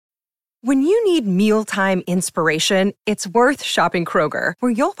When you need mealtime inspiration, it's worth shopping Kroger,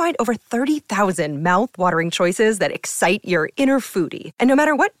 where you'll find over 30,000 mouth-watering choices that excite your inner foodie. And no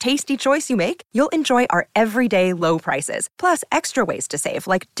matter what tasty choice you make, you'll enjoy our everyday low prices, plus extra ways to save,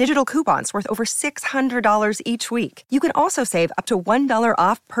 like digital coupons worth over $600 each week. You can also save up to $1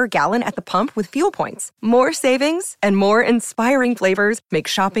 off per gallon at the pump with fuel points. More savings and more inspiring flavors make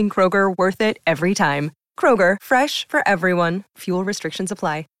shopping Kroger worth it every time. Kroger, fresh for everyone. Fuel restrictions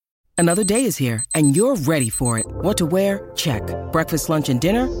apply. Another day is here, and you're ready for it. What to wear? Check. Breakfast, lunch, and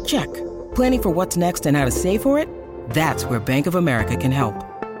dinner? Check. Planning for what's next and how to save for it? That's where Bank of America can help.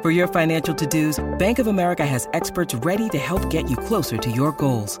 For your financial to-dos, Bank of America has experts ready to help get you closer to your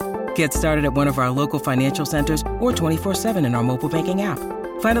goals. Get started at one of our local financial centers or 24/7 in our mobile banking app.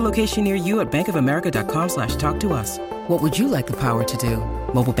 Find a location near you at bankofamerica.com/talktous. What would you like the power to do?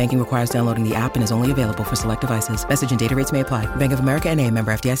 Mobile banking requires downloading the app and is only available for select devices. Message and data rates may apply. Bank of America N.A.,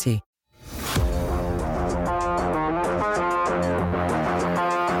 member FDIC.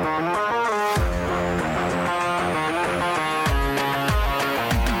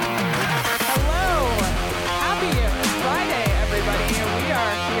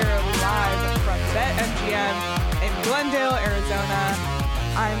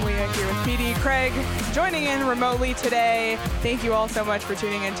 Craig joining in remotely today. Thank you all so much for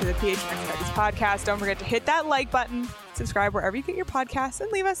tuning in to the PHNX Studies podcast. Don't forget to hit that like button, subscribe wherever you get your podcasts,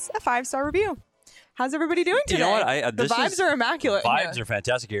 and leave us a 5-star review. How's everybody doing today? You know what? The vibes are immaculate. Vibes are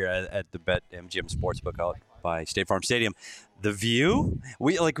fantastic here at the BetMGM Sportsbook out by State Farm Stadium. The view,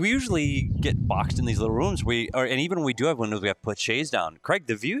 we usually get boxed in these little rooms. And even when we do have windows, we have to put shades down. Craig,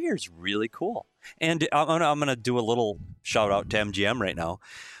 the view here is really cool. And I'm gonna do a little shout out to MGM right now.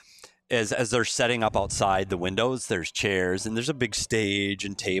 As they're setting up outside the windows, there's chairs and there's a big stage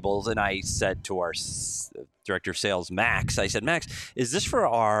and tables. And I said to our director of sales, Max, Max, is this for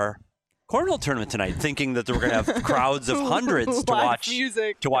our cornhole tournament tonight? Thinking that we're going to have crowds of hundreds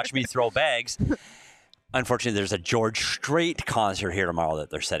to watch me throw bags. Unfortunately, there's a George Strait concert here tomorrow that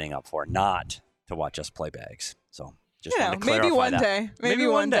they're setting up for, not to watch us play bags. So just want to clarify maybe one that. Day. Maybe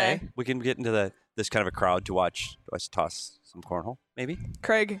one day we can get into this kind of a crowd to watch us toss some cornhole, maybe.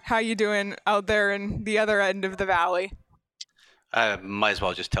 Craig, how you doing out there in the other end of the valley? I might as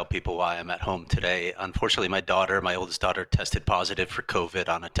well just tell people why I'm at home today. Unfortunately, my oldest daughter, tested positive for COVID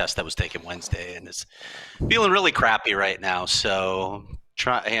on a test that was taken Wednesday and is feeling really crappy right now. So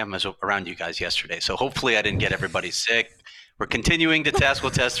I was around you guys yesterday. So hopefully I didn't get everybody sick. We're continuing to test.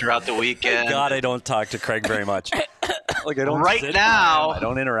 We'll test throughout the weekend. Thank God I don't talk to Craig very much. Like I don't I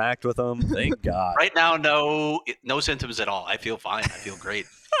don't interact with him. Thank God. Right now, no symptoms at all. I feel fine. I feel great.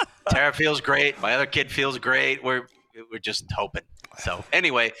 Tara feels great. My other kid feels great. We're just hoping. So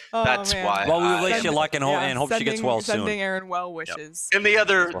anyway, that's why. Well, we wish you luck and hope she gets well soon. Sending Aaron well wishes. Yep. And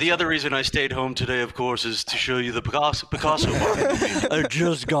the other reason I stayed home today, of course, is to show you the Picasso market. I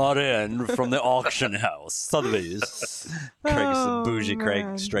just got in from the auction house. Sotheby's. Bougie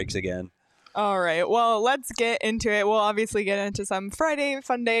Craig strikes again. All right. Well, let's get into it. We'll obviously get into some Friday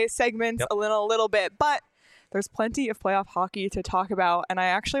Fun Day segments a little bit, but there's plenty of playoff hockey to talk about. And I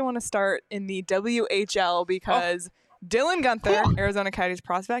actually want to start in the WHL because Dylan Guenther, Arizona Coyotes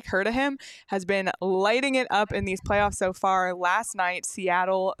prospect, heard of him, has been lighting it up in these playoffs so far. Last night,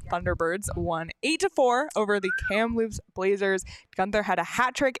 Seattle Thunderbirds won 8-4 over the Kamloops Blazers. Guenther had a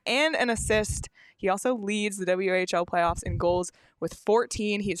hat trick and an assist. He also leads the WHL playoffs in goals with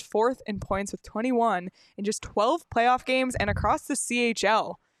 14. He's fourth in points with 21 in just 12 playoff games. And across the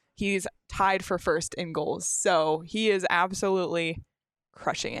CHL, he's tied for first in goals. So he is absolutely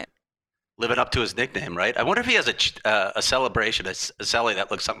crushing it. Living up to his nickname, right? I wonder if he has a celebration, a celly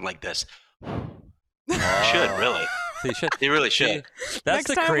that looks something like this. Should, really. He should. He really should. That's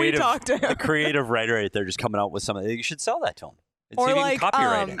the creative writer right there just coming out with something. You should sell that to him. Or like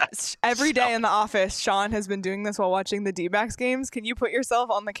every day in the office, Sean has been doing this while watching the D-backs games. Can you put yourself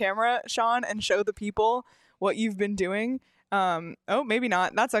on the camera, Sean, and show the people what you've been doing? Maybe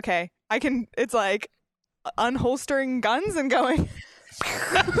not. That's okay. It's like unholstering guns and going.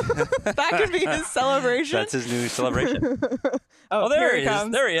 That could be his celebration. That's his new celebration. There he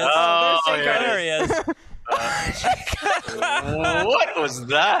comes. There he is. There he is. What was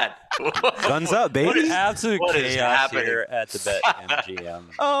that? Guns up, baby. Absolute chaos here at the BetMGM.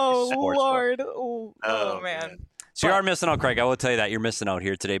 Oh, Sportsbook. Lord. Oh, man. So you are missing out, Craig. I will tell you that. You're missing out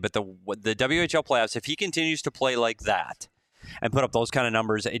here today. But the WHL playoffs, if he continues to play like that and put up those kind of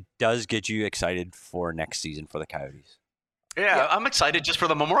numbers, it does get you excited for next season for the Coyotes. Yeah, I'm excited just for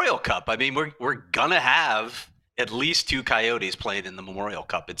the Memorial Cup. I mean, we're going to have at least 2 Coyotes playing in the Memorial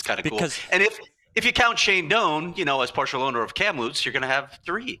Cup. It's kind of cool. And if you count Shane Doan, as partial owner of Kamloops, you're going to have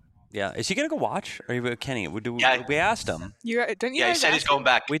 3. Yeah. Is he going to go watch? Or Kenny? We asked him. Didn't you he guys said he's going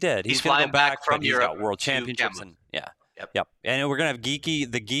back. We did. He's gonna flying go back from but Europe. He's got World Championships. And Yep. And we're going to have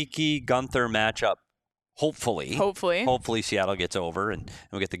the geeky Guenther matchup. Hopefully Seattle gets over and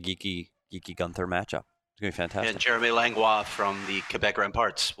we get the geeky Guenther matchup. It's going to be fantastic. And Jeremy Langlois from the Quebec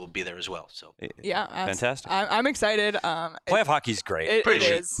Remparts will be there as well. So yeah, fantastic. I'm excited. Playoff hockey's great. It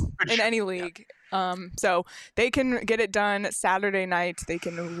is in any league. Yeah. So they can get it done Saturday night. They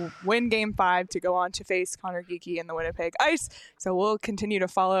can win Game 5 to go on to face Connor Geekie in the Winnipeg Ice. So we'll continue to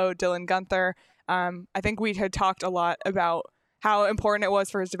follow Dylan Guenther. I think we had talked a lot about how important it was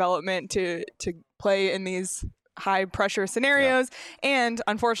for his development to play in these high pressure scenarios. Yeah. And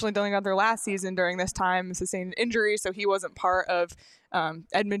unfortunately, Dylan Guenther last season during this time sustained an injury, so he wasn't part of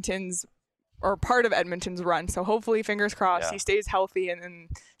Edmonton's run. So hopefully, fingers crossed, he stays healthy and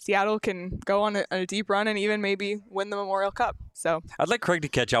Seattle can go on a deep run and even maybe win the Memorial Cup. So I'd like Craig to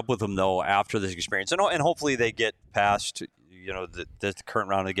catch up with him though after this experience, and hopefully they get past the current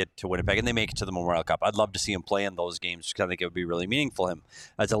round to get to Winnipeg and they make it to the Memorial Cup. I'd love to see him play in those games because I think it would be really meaningful for him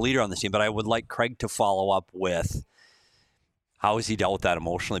as a leader on the team. But I would like Craig to follow up with how has he dealt with that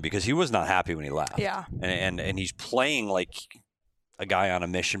emotionally, because he was not happy when he left. Yeah. And he's playing like a guy on a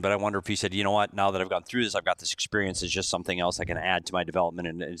mission, but I wonder if he said, you know what, now that I've gone through this, I've got this experience, it's just something else I can add to my development,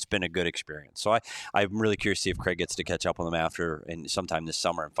 and it's been a good experience. So I'm really curious to see if Craig gets to catch up with him after and sometime this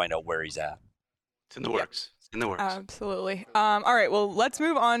summer and find out where he's at. It's in the works. In the works. Absolutely. All right, well, let's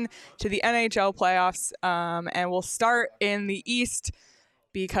move on to the NHL playoffs, and we'll start in the East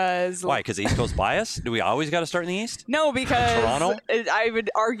because... Why? Because the East goes by us? Do we always got to start in the East? No, because Toronto? I would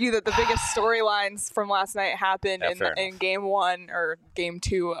argue that the biggest storylines from last night happened in Game 1 or Game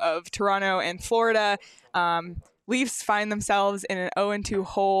 2 of Toronto and Florida. Leafs find themselves in an 0-2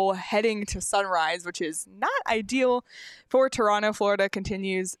 hole heading to Sunrise, which is not ideal for Toronto. Florida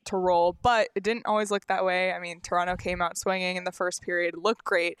continues to roll, but it didn't always look that way. I mean, Toronto came out swinging in the first period, looked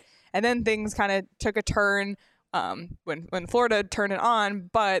great, and then things kind of took a turn when Florida turned it on,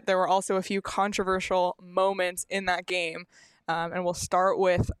 but there were also a few controversial moments in that game. And we'll start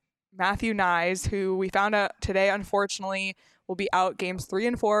with Matthew Knies, who we found out today, unfortunately, will be out games 3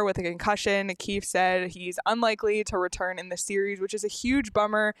 and 4 with a concussion. Keefe said he's unlikely to return in the series, which is a huge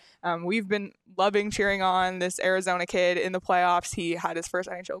bummer. We've been loving cheering on this Arizona kid in the playoffs. He had his first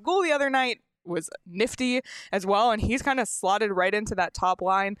NHL goal the other night, was nifty as well, and he's kind of slotted right into that top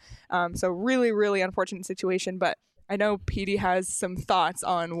line. So really, really unfortunate situation, but I know Petey has some thoughts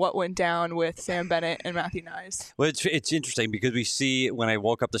on what went down with Sam Bennett and Matthew Knies. Well, it's interesting because we see, when I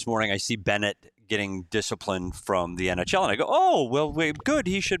woke up this morning, I see Bennett getting disciplined from the NHL, and I go, oh, well, good,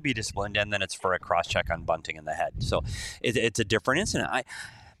 he should be disciplined, and then it's for a cross-check on bunting in the head. So it's a different incident.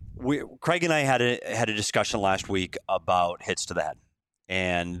 Craig and I had a discussion last week about hits to the head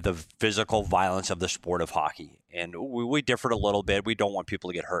and the physical violence of the sport of hockey, and we differed a little bit. We don't want people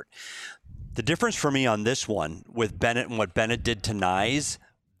to get hurt. The difference for me on this one with Bennett and what Bennett did to Knies,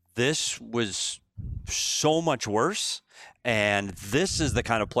 this was so much worse. And this is the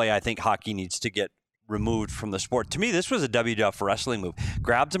kind of play I think hockey needs to get removed from the sport. To me, this was a WWF wrestling move.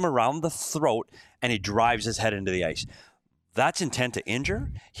 Grabs him around the throat and he drives his head into the ice. That's intent to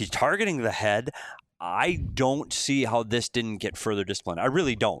injure. He's targeting the head. I don't see how this didn't get further discipline. I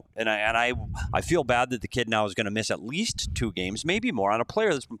really don't. And I feel bad that the kid now is going to miss at least 2 games, maybe more, on a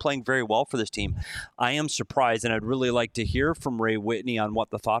player that's been playing very well for this team. I am surprised, and I'd really like to hear from Ray Whitney on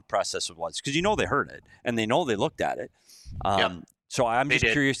what the thought process was, because they heard it, and they know they looked at it. So I'm just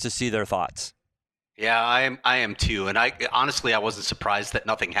curious to see their thoughts. Yeah, I am too. And I honestly wasn't surprised that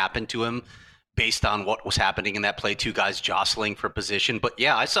nothing happened to him based on what was happening in that play, 2 guys jostling for position. But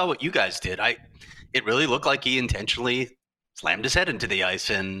yeah, I saw what you guys did. It really looked like he intentionally slammed his head into the ice.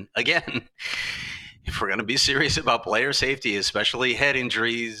 And again, if we're going to be serious about player safety, especially head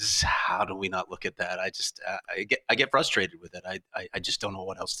injuries, how do we not look at that? I get frustrated with it. I just don't know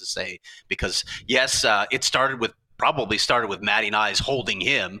what else to say, because yes, it probably started with Matty Knies holding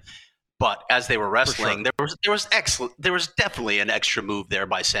him, but as they were wrestling, there was definitely an extra move there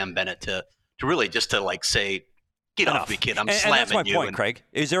by Sam Bennett to really just to like say, get off me, kid. I'm slamming you. And that's my point, Craig.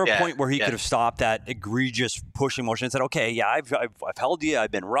 Is there a point where he could have stopped that egregious pushing motion and said, okay, yeah, I've held you,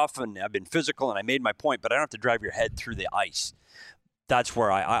 I've been rough, and I've been physical, and I made my point, but I don't have to drive your head through the ice. That's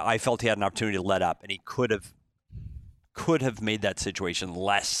where I felt he had an opportunity to let up, and he could have made that situation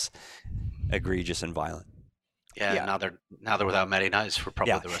less egregious and violent. Yeah. Now they're without Matty Knies for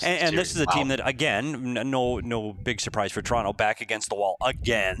probably the rest of the series. And this is a team that, again, no big surprise for Toronto, back against the wall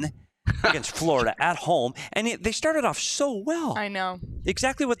again. against Florida at home, and they started off so well. I know.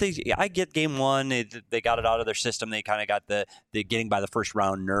 Exactly what I get game one. They got it out of their system. They kind of got the getting by the first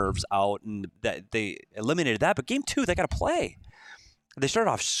round nerves out, and they eliminated that. But game two, they got to play. They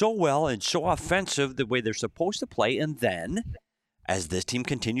started off so well and so offensive the way they're supposed to play, and then as this team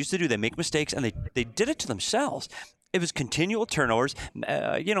continues to do, they make mistakes, and they did it to themselves. It was continual turnovers.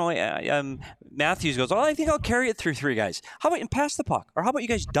 Matthews goes, I think I'll carry it through three guys. How about you pass the puck? Or how about you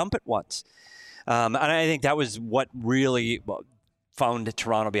guys dump it once? And I think that was what really found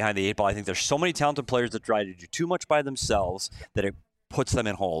Toronto behind the eight ball. I think there's so many talented players that try to do too much by themselves that it puts them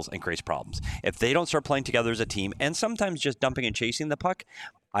in holes and creates problems. If they don't start playing together as a team and sometimes just dumping and chasing the puck,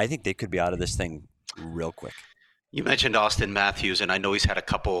 I think they could be out of this thing real quick. You mentioned Austin Matthews, and I know he's had a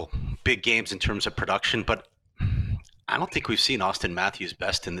couple big games in terms of production, but I don't think we've seen Austin Matthews'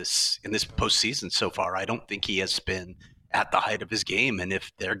 best in this postseason so far. I don't think he has been at the height of his game, and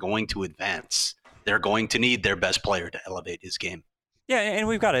if they're going to advance, they're going to need their best player to elevate his game. Yeah, and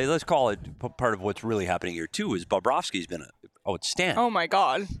we've got to, let's call it, part of what's really happening here too is Bobrovsky's been outstanding. Oh my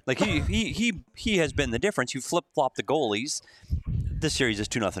God! Like he has been the difference. You flip flop the goalies. This series is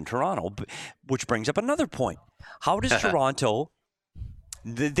 2-0 Toronto, which brings up another point. How does Toronto?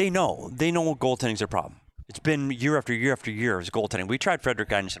 They know goaltending's their problem. It's been year after year after year of goaltending. We tried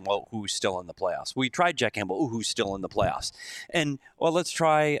Frederick Anderson. Well, who's still in the playoffs? We tried Jack Campbell. Who's still in the playoffs? And let's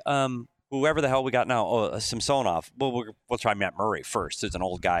try whoever the hell we got now. Samsonov. Well, we'll try Matt Murray first. There's an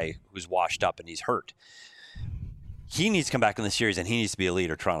old guy who's washed up and he's hurt. He needs to come back in the series and he needs to be a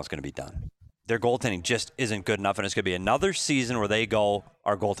leader. Toronto's going to be done. Their goaltending just isn't good enough, and it's going to be another season where they go,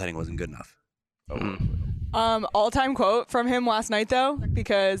 our goaltending wasn't good enough. All-time quote from him last night, though,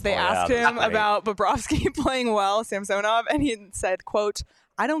 because they asked him about Bobrovsky playing well, Samsonov, and he said, quote,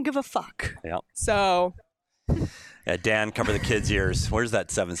 I don't give a fuck. Yeah. So. Yeah, Dan, cover the kids' ears. Where's that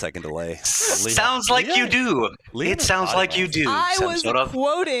 7-second delay? Sounds like you do. It sounds like you do. I was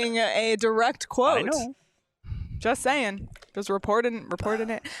quoting a direct quote. I know. Just saying. Just reporting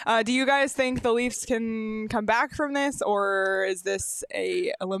it. Do you guys think the Leafs can come back from this, or is this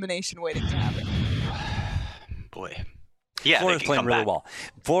a elimination waiting to happen? Boy. Yeah, Florida's playing really well.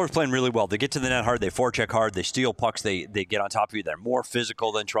 Florida's playing really well. They get to the net hard. They forecheck hard. They steal pucks. They get on top of you. They're more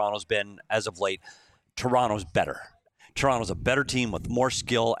physical than Toronto's been as of late. Toronto's better. Toronto's a better team with more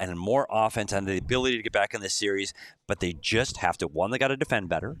skill and more offense and the ability to get back in this series, but they just have to, one, they got to defend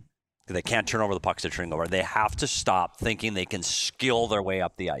better. They can't turn over the pucks they're turning over. They have to stop thinking they can skill their way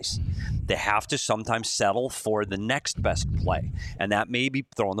up the ice. They have to sometimes settle for the next best play, and that may be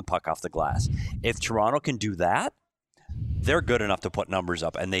throwing the puck off the glass. If Toronto can do that, they're good enough to put numbers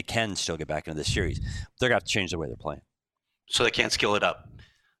up, and they can still get back into this series. They're going to have to change the way they're playing. So they can't skill it up.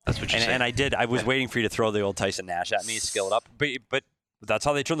 That's what you're saying. And I was waiting for you to throw the old Tyson Nash at me, skill it up. But that's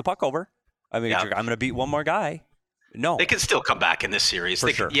how they turn the puck over. I mean, I'm going to beat one more guy. No. They can still come back in this series. For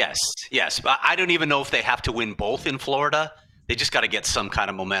sure. Yes. But I don't even know if they have to win both in Florida. They just got to get some kind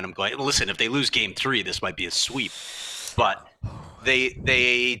of momentum going. Listen, if they lose game 3, this might be a sweep. But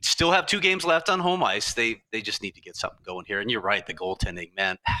they still have 2 games left on home ice. They just need to get something going here. And you're right, the goaltending,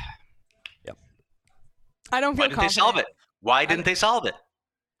 man. Yep. I don't feel confident. Why didn't they solve it? Why didn't they solve it?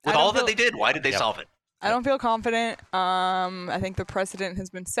 With all that they did, why did they solve it? I don't feel confident. I think the precedent has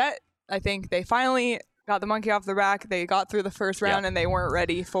been set. I think they finally got the monkey off their back. They got through the first round and they weren't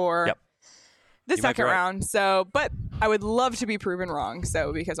ready for the second round. So, but I would love to be proven wrong.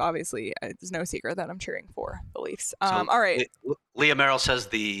 So, because obviously it's no secret that I'm cheering for the Leafs. All right. Leah Merrill says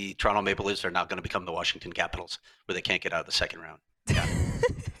the Toronto Maple Leafs are not going to become the Washington Capitals, where they can't get out of the second round. Yeah.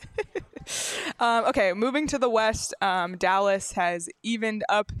 Okay, moving to the West, Dallas has evened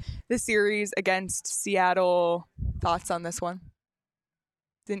up the series against Seattle. Thoughts on this one?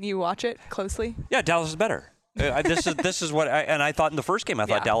 Didn't you watch it closely? Yeah, Dallas is better. This is what I thought in the first game. I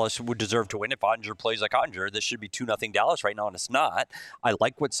thought Dallas would deserve to win if Ottinger plays like Ottinger. This should be 2-0 Dallas right now, and it's not. I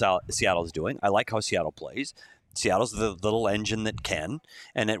like what Seattle's doing. I like how Seattle plays. Seattle's the little engine that can,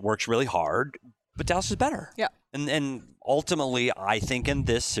 and it works really hard. But Dallas is better. Yeah. And ultimately, I think in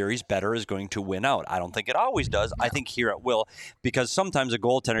this series, better is going to win out. I don't think it always does. I think here it will, because sometimes a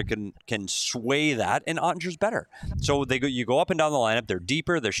goaltender can sway that, and Ottinger's better. So you go up and down the lineup. They're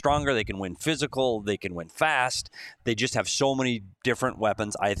deeper. They're stronger. They can win physical. They can win fast. They just have so many different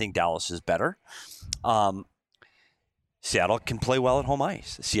weapons. I think Dallas is better. Seattle can play well at home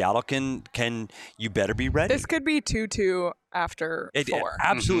ice. Seattle can you better be ready. This could be 2-2 after 4. It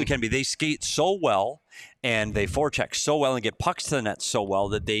absolutely can be. They skate so well and they forecheck so well and get pucks to the net so well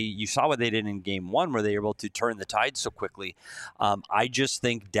that you saw what they did in game 1 where they were able to turn the tide so quickly. I just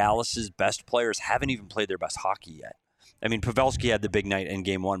think Dallas's best players haven't even played their best hockey yet. I mean, Pavelski had the big night in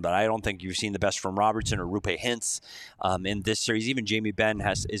Game 1, but I don't think you've seen the best from Robertson or Rupe Hintz in this series. Even Jamie Benn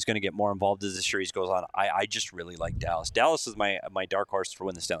is going to get more involved as the series goes on. I just really like Dallas. Dallas is my dark horse to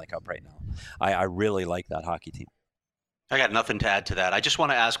win the Stanley Cup right now. I really like that hockey team. I got nothing to add to that. I just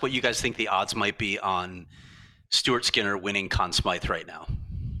want to ask what you guys think the odds might be on Stuart Skinner winning Conn Smythe right now.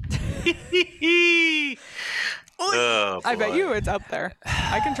 Oh, I bet you it's up there.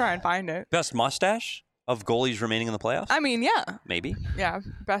 I can try and find it. Best mustache of goalies remaining in the playoffs? I mean, yeah. Maybe. Yeah.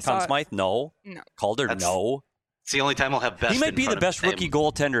 Best Conn Smythe? No. No. Calder? No. It's the only time I'll have best. He might be the best rookie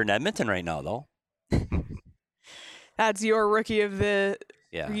goaltender in Edmonton right now, though. That's your rookie of the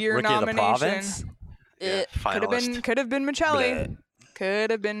year rookie nomination. Of the province. It could have been Michelli. Could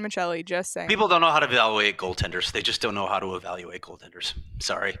have been Michelli, just saying. People don't know how to evaluate goaltenders. They just don't know how to evaluate goaltenders.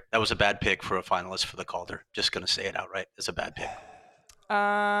 Sorry. That was a bad pick for a finalist for the Calder. Just going to say it outright. It's a bad pick.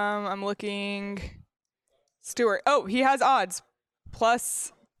 I'm looking. Stewart. Oh, he has odds.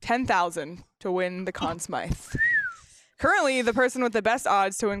 Plus 10,000 to win the Conn Smythe. Currently, the person with the best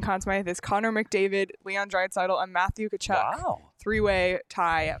odds to win Conn Smythe is Connor McDavid, Leon Draisaitl, and Matthew Tkachuk. Wow. Three-way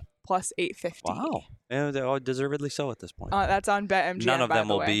tie, plus 850. Wow. Yeah, they're all deservedly so at this point. That's on BetMGM. None of them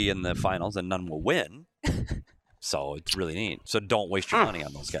will way. be in the finals, and none will win. So it's really neat. So don't waste your money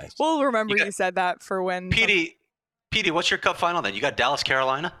on those guys. We'll remember you said that for when. Petey, what's your cup final then? You got Dallas,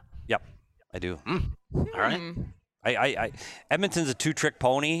 Carolina? Yep, I do. All right. I Edmonton's a two-trick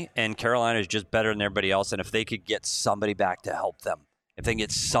pony, and Carolina is just better than everybody else. And if they could get somebody back to help them, if they can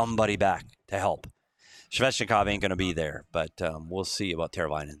get somebody back to help, Svechnikov ain't going to be there, but we'll see about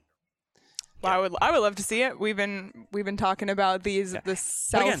Teravainen. Well, I would love to see it. We've been talking about the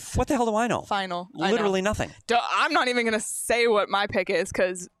South. But again, what the hell do I know? Final. Literally nothing. I'm not even going to say what my pick is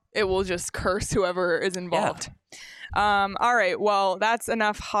because it will just curse whoever is involved. Yeah. All right. Well, that's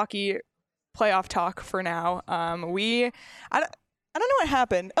enough hockey playoff talk for now. I don't know what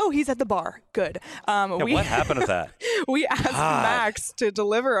happened. Oh, he's at the bar. Good. What happened with that? We asked Max to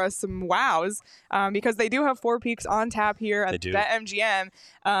deliver us some wows because they do have Four Peaks on tap here at BetMGM.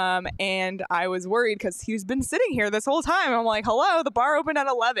 And I was worried because he's been sitting here this whole time. I'm like, hello, the bar opened at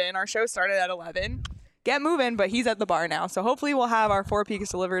 11. Our show started at 11. Get moving, but he's at the bar now. So hopefully we'll have our Four Peaks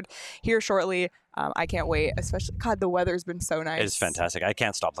delivered here shortly. I can't wait, especially, God, the weather's been so nice. It's fantastic. I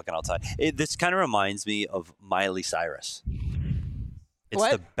can't stop looking outside. This kind of reminds me of Miley Cyrus. It's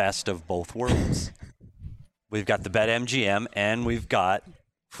the best of both worlds. We've got the BetMGM and we've got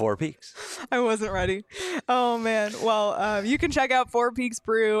Four Peaks. I wasn't ready. Oh, man. Well, you can check out Four Peaks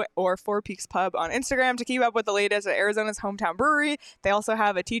Brew or Four Peaks Pub on Instagram to keep up with the latest at Arizona's hometown brewery. They also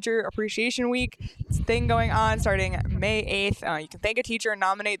have a Teacher Appreciation Week thing going on starting May 8th. You can thank a teacher and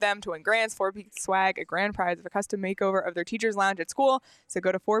nominate them to win grants, Four Peaks swag, a grand prize of a custom makeover of their teacher's lounge at school. So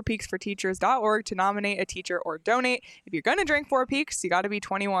go to fourpeaksforteachers.org to nominate a teacher or donate. If you're going to drink Four Peaks, you got to be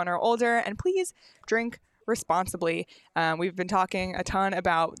 21 or older. And please drink responsibly. We've been talking a ton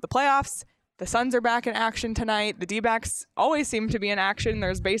about the playoffs. The Suns are back in action tonight. The D-backs always seem to be in action.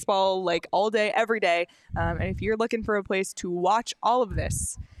 There's baseball like all day, every day. And if you're looking for a place to watch all of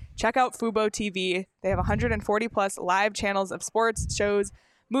this, check out Fubo TV. They have 140 plus live channels of sports, shows,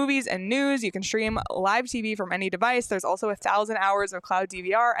 movies, and news. You can stream live TV from any device. There's also 1,000 hours of cloud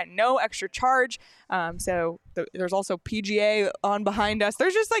DVR at no extra charge. There's also PGA on behind us.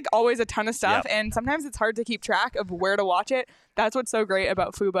 There's just like always a ton of stuff. Yep. And sometimes it's hard to keep track of where to watch it. That's what's so great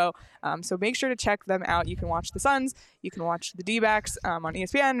about Fubo. So make sure to check them out. You can watch the Suns. You can watch the D-backs on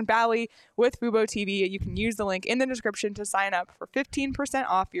ESPN and Bally with Fubo TV. You can use the link in the description to sign up for 15%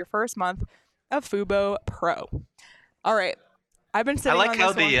 off your first month of Fubo Pro. All right. I've been sitting on this one.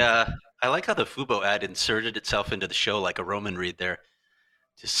 I like how the Fubo ad inserted itself into the show like a Roman read there.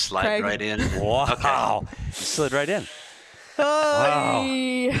 Just slide right in. Wow. Okay. Slid right in. Wow.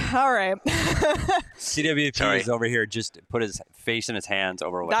 All right. CWP is over here, just put his face in his hands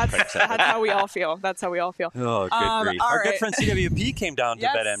over what Craig said. That's how we all feel. That's how we all feel. Oh, good grief. Our good friend CWP came down to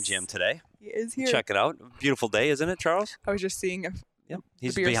BetMGM today. He is here. Check it out. Beautiful day, isn't it, Charles? I was just seeing if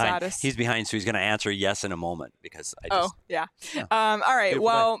He's behind. He's behind, so he's going to answer yes in a moment because I just. Oh, yeah. All right. Beautiful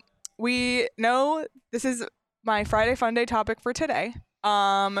well, day. We know this is my Friday Fun Day topic for today.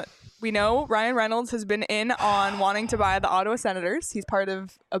 We know Ryan Reynolds has been in on wanting to buy the Ottawa Senators. He's part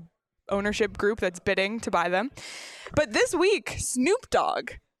of a ownership group that's bidding to buy them. But this week, Snoop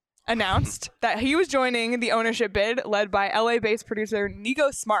Dogg announced that he was joining the ownership bid led by LA-based producer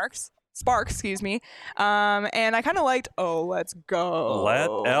Nico Sparks, and I kind of liked, let's go. Let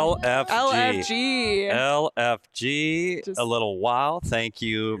LFG. Just a little wow. Thank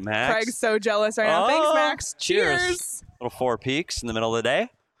you, Max. Craig's so jealous right now. Thanks, Max. Cheers. Little Four Peaks in the middle of the day.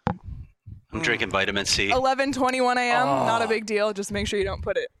 I'm drinking vitamin C. 11:21 a.m. Not a big deal. Just make sure you don't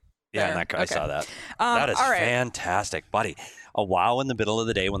put it there. Yeah, I saw that. That is fantastic, buddy. A wow in the middle of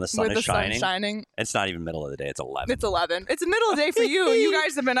the day when the sun is shining. Sun shining. It's not even middle of the day. It's 11. It's 11. It's the middle of the day for you. You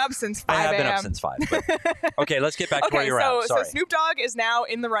guys have been up since 5 a.m. I have been up since 5. But, okay, let's get back to where you're at. Sorry. So Snoop Dogg is now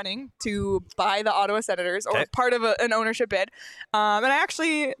in the running to buy the Ottawa Senators, or part of an ownership bid. And I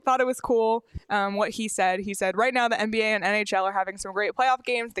actually thought it was cool what he said. He said, right now the NBA and NHL are having some great playoff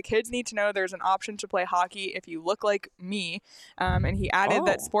games. The kids need to know there's an option to play hockey if you look like me. And he added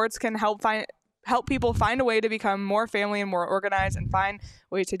that sports can help people find a way to become more family and more organized and find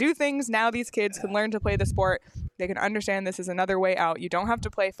ways to do things. Now these kids can learn to play the sport. They can understand this is another way out. You don't have to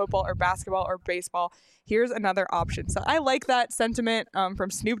play football or basketball or baseball. Here's another option. So I like that sentiment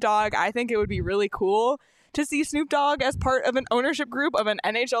from Snoop Dogg. I think it would be really cool to see Snoop Dogg as part of an ownership group of an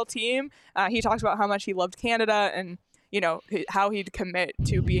NHL team. He talks about how much he loved Canada and, how he'd commit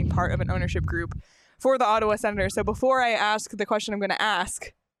to being part of an ownership group for the Ottawa Senators. So before I ask the question I'm going to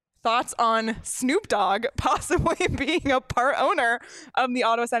ask, thoughts on Snoop Dogg possibly being a part owner of the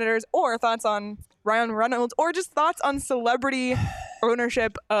Ottawa Senators, or thoughts on Ryan Reynolds, or just thoughts on celebrity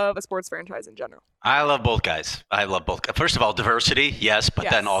ownership of a sports franchise in general? I love both guys. I love both. First of all, diversity, yes, but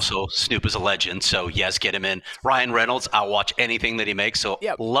then also Snoop is a legend, so yes, get him in. Ryan Reynolds, I'll watch anything that he makes, so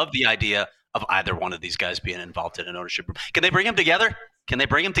love the idea of either one of these guys being involved in an ownership group. Can they bring him together?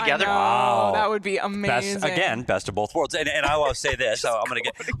 Wow. That would be amazing. Best of both worlds. And I will say this. I'm going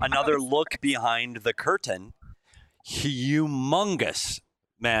to get another look behind the curtain. Humongous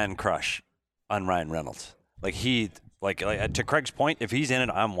man crush on Ryan Reynolds. To Craig's point, if he's in it,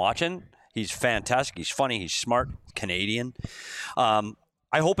 I'm watching. He's fantastic. He's funny. He's smart. Canadian. I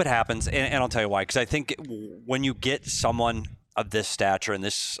hope it happens. And I'll tell you why. Because I think when you get someone of this stature and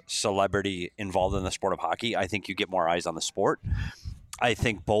this celebrity involved in the sport of hockey, I think you get more eyes on the sport. I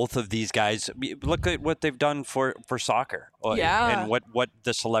think both of these guys, look at what they've done for soccer. Yeah. And what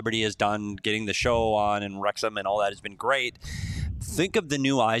the celebrity has done, getting the show on and Wrexham and all that has been great. Think of the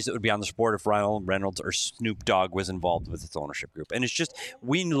new eyes that would be on the sport if Ryan Reynolds or Snoop Dogg was involved with its ownership group. And it's just,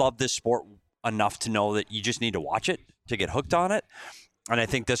 we love this sport enough to know that you just need to watch it to get hooked on it. And I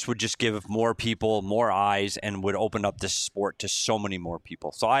think this would just give more people more eyes and would open up this sport to so many more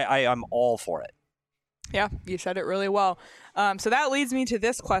people. So I'm all for it. Yeah, you said it really well. So that leads me to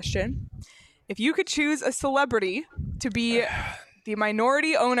this question. If you could choose a celebrity to be the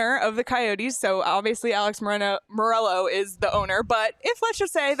minority owner of the Coyotes, so obviously Alex Morello is the owner, but if, let's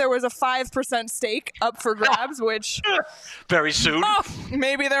just say, there was a 5% stake up for grabs, which... Very soon.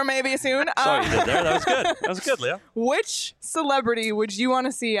 Maybe soon. Sorry you did there. That was good. That was good, Leah. Which celebrity would you want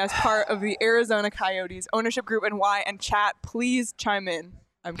to see as part of the Arizona Coyotes ownership group, and why? And chat, please chime in.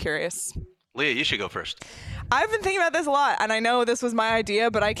 I'm curious. Leah, you should go first. I've been thinking about this a lot, and I know this was my idea,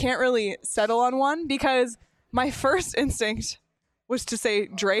 but I can't really settle on one because my first instinct was to say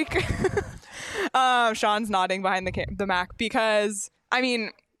Drake. Sean's nodding behind the Mac because,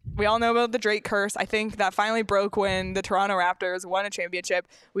 we all know about the Drake curse. I think that finally broke when the Toronto Raptors won a championship.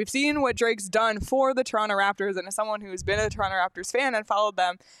 We've seen what Drake's done for the Toronto Raptors, and as someone who's been a Toronto Raptors fan and followed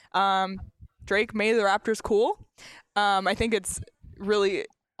them, Drake made the Raptors cool. I think it's really...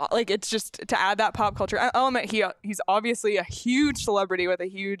 it's just to add that pop culture element. He's obviously a huge celebrity with a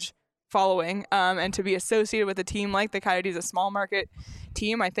huge following, and to be associated with a team like the Coyotes, a small market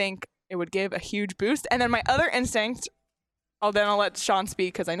team, I think it would give a huge boost. And then my other instinct, I'll let Sean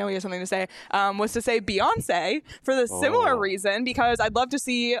speak because I know he has something to say, was to say Beyonce for the similar reason, because I'd love to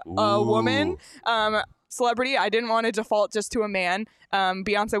see a woman celebrity. I didn't want to default just to a man.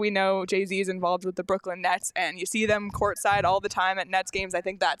 Beyonce, we know Jay-Z is involved with the Brooklyn Nets, and you see them courtside all the time at Nets games. I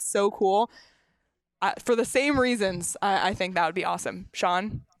think that's so cool. For the same reasons, I think that would be awesome.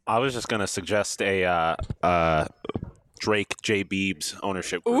 Sean? I was just going to suggest a Drake J. Beebs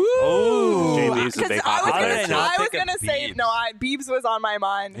ownership group. Ooh. J. Beebs is a big hockey fan. I was going to say, Beebs was on my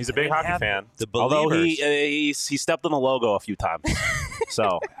mind. He's a big hockey fan. Although he stepped on the logo a few times.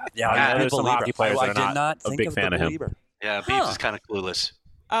 So, there's some hockey players that are not a big fan of him. Yeah, Beebs is kind of clueless.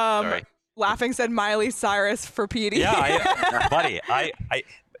 Sorry. Laughing said Miley Cyrus for Petey. Yeah, buddy, I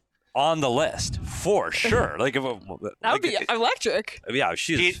on the list for sure. That would be electric. Yeah,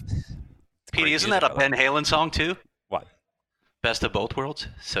 she's. Petey, isn't that a Van Halen song too? What? Best of both worlds.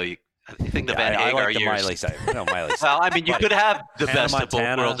 So I think the Van Halen are yours. Miley Cyrus. No, Miley Cyrus. Well, you could have the best of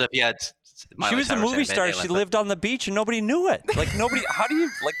both worlds if you had. She was a movie star. She lived on the beach and nobody knew it. Nobody. How do you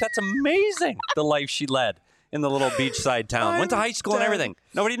that's amazing. The life she led in the little beachside town. Went to high school and everything.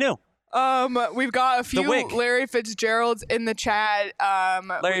 Nobody knew. We've got a few Larry Fitzgeralds in the chat.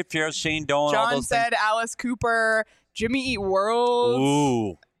 Larry Fitzgerald, Shane Doan. John said Alice Cooper, Jimmy Eat World.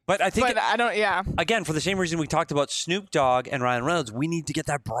 Ooh. But I think Again, for the same reason we talked about Snoop Dogg and Ryan Reynolds, we need to get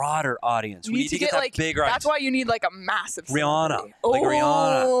that broader audience. We need to get that bigger audience. That's why you need like a massive Rihanna. Like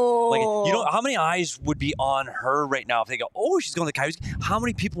Rihanna. Like, how many eyes would be on her right now if they go, oh, she's going to the Coyotes? How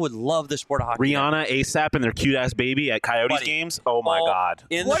many people would love the sport of hockey? Rihanna, ASAP, and their cute-ass baby at Coyotes games? Oh, my God.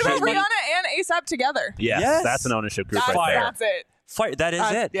 What about Rihanna and ASAP together? Yes. That's an ownership group right there. That's it. Fire. That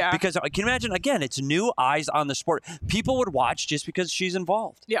is it. Yeah. Because can you imagine, again, it's new eyes on the sport. People would watch just because she's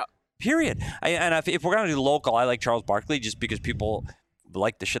involved. Yeah. Period. And if we're going to do local, I like Charles Barkley just because people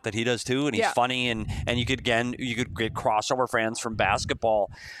like the shit that he does too, and he's funny, and you could get crossover fans from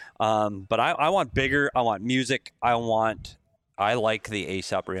basketball. But I want bigger. I want music. I like the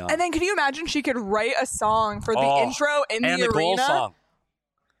A$AP Rihanna. And then can you imagine she could write a song for the intro in the arena? And the goal song.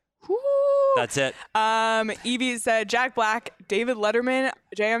 Woo. That's it. Evie said Jack Black, David Letterman.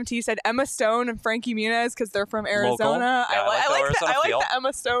 JMT said Emma Stone and Frankie Muniz because they're from Arizona. Yeah, I like the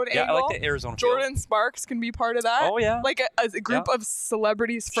Emma Stone angle. I like the Arizona Jordan Sparks can be part of that. Oh, yeah. Like a group of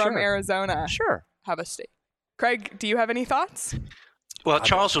celebrities from Arizona. Sure. Have a stake. Craig, do you have any thoughts? Well,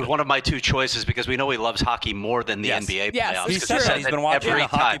 Charles was one of my two choices because we know he loves hockey more than the NBA playoffs. He said that. He's been watching the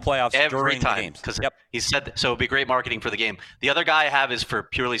hockey playoffs during the games. He said that, so it'd be great marketing for the game. The other guy I have is for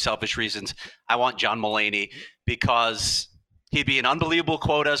purely selfish reasons. I want John Mulaney because he'd be an unbelievable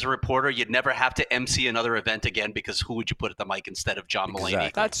quote as a reporter. You'd never have to MC another event again because who would you put at the mic instead of John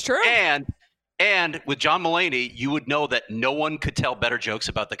Mulaney? That's true. And with John Mulaney, you would know that no one could tell better jokes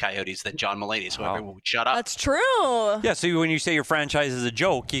about the Coyotes than John Mulaney, so everyone would shut up. That's true. Yeah, so when you say your franchise is a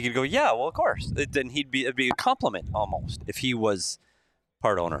joke, you could go, yeah, well, of course. Then it'd be a compliment almost if he was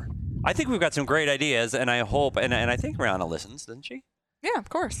part owner. I think we've got some great ideas, and I hope, and I think Rihanna listens, doesn't she? Yeah, of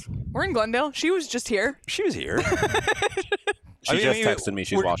course. We're in Glendale. She was just here. She was here. She just texted me.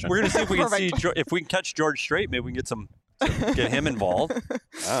 She's watching. We're going to see if we can if we can catch George Strait. Maybe we can get him involved. I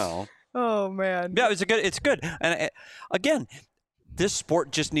don't know. Oh man. Yeah, it's good. And again, this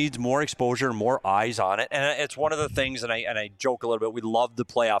sport just needs more exposure and more eyes on it. And it's one of the things, and I joke a little bit, we love the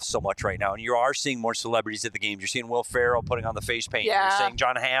playoffs so much right now. And you are seeing more celebrities at the games. You're seeing Will Ferrell putting on the face paint. Yeah. You're seeing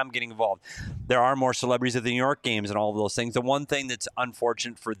John Hamm getting involved. There are more celebrities at the New York games and all of those things. The one thing that's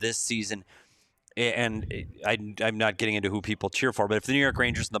unfortunate for this season, and I'm not getting into who people cheer for, but if the New York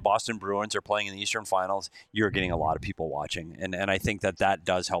Rangers and the Boston Bruins are playing in the Eastern Finals, you're getting a lot of people watching. And I think that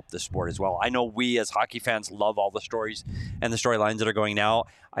does help the sport as well. I know we as hockey fans love all the stories and the storylines that are going now.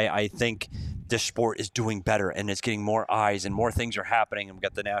 I think this sport is doing better, and it's getting more eyes and more things are happening. And we've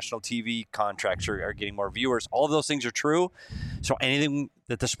got the national TV contracts are getting more viewers. All of those things are true. So anything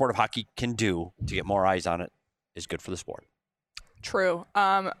that the sport of hockey can do to get more eyes on it is good for the sport. True.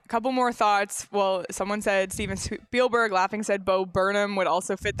 A couple more thoughts. Well, someone said Steven Spielberg. Laughing said Bo Burnham would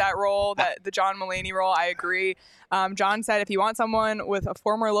also fit that role, the John Mulaney role. I agree. John said if you want someone with a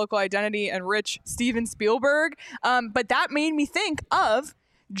former local identity and rich, Steven Spielberg. But that made me think of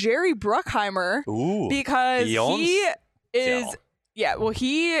Jerry Bruckheimer. Ooh, because he is. Seattle. Yeah, well,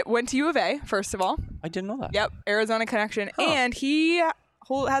 he went to U of A, first of all. I didn't know that. Yep, Arizona connection. Huh. And he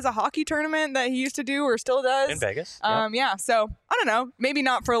has a hockey tournament that he used to do or still does. In Vegas. Yeah, so I don't know. Maybe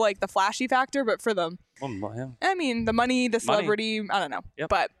not for like the flashy factor, but for the, I mean, the money, the celebrity, I don't know. Yep.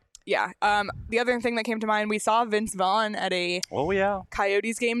 But yeah, the other thing that came to mind, we saw Vince Vaughn at a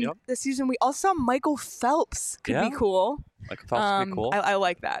Coyotes game this season. We also saw Michael Phelps could be cool. Michael Phelps would be cool. I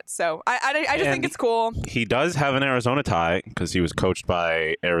like that. So I just think it's cool. He does have an Arizona tie because he was coached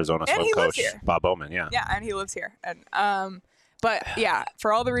by Arizona's home coach, Bob Bowman. Yeah. Yeah, and he lives here. And but yeah,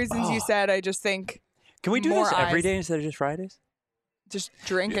 for all the reasons you said, I just think. Can we do this every day instead of just Fridays? Just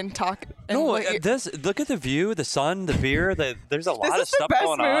drink and talk. And look at the view, the sun, the beer. There's a lot of stuff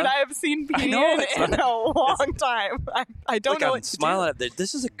going on. This is the best mood I have seen Pete in a long time. I don't know what to smiling do.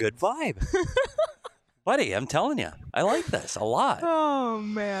 This is a good vibe. Buddy, I'm telling you, I like this a lot. Oh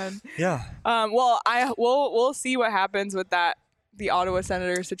man. Yeah. Well, we'll see what happens with that, the Ottawa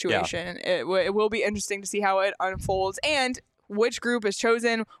Senators situation. Yeah. It will be interesting to see how it unfolds and which group is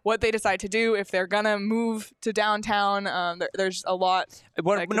chosen, what they decide to do, if they're gonna move to downtown. There's a lot.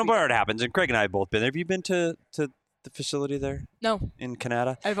 No matter what happens, and Craig and I have both been there. Have you been to the facility there? No. In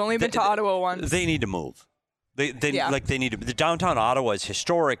Canada? I've only been to Ottawa once. They need to move. They need to. The downtown Ottawa is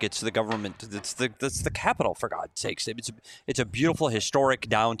historic. It's the government. It's the capital, for God's sakes. It's a beautiful historic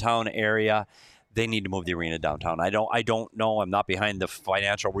downtown area. They need to move the arena downtown. I don't know. I'm not behind the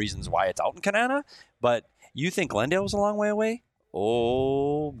financial reasons why it's out in Canada, but you think Glendale was a long way away?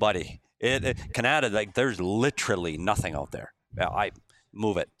 Oh, buddy, Canada, like there's literally nothing out there. I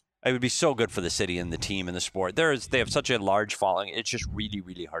move it. It would be so good for the city and the team and the sport. They have such a large following. It's just really,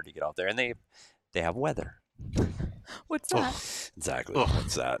 really hard to get out there, and they have weather. What's that? Exactly.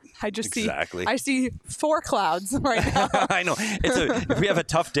 What's that? I see 4 clouds right now. I know. If we have a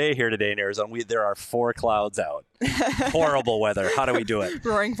tough day here today in Arizona, there are 4 clouds out. Horrible weather. How do we do it?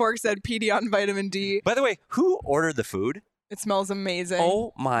 Roaring Fork said PD on vitamin D. By the way, who ordered the food? It smells amazing.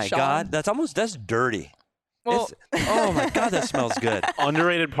 Oh my God. That's dirty. Well, oh my God, that smells good.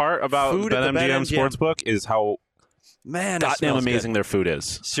 Underrated part about BetMGM Sportsbook is how goddamn amazing their food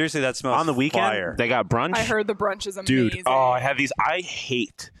is. Seriously, that smells on the weekend. Fire. They got brunch. I heard the brunch is amazing. Dude, I had these.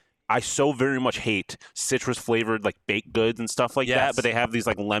 I so very much hate citrus flavored like baked goods and stuff like that. But they have these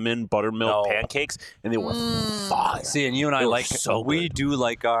like lemon buttermilk pancakes, and they were fire. See, and you and I we do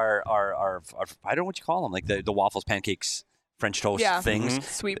like our I don't know what you call them, like the waffles, pancakes, French toast things. Mm-hmm.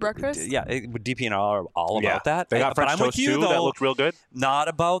 Sweet breakfast? Yeah, DP and I are all about that. They got French toast too, that looked real good. Not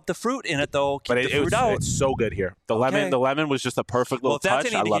about the fruit in it, though. Keep the fruit out. It's so good here. The lemon was just a perfect little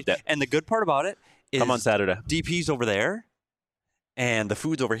touch. I loved it. And the good part about it is come on Saturday. DP's over there, and the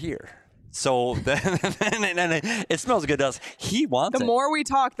food's over here. So it smells good to us. He wants it. The more we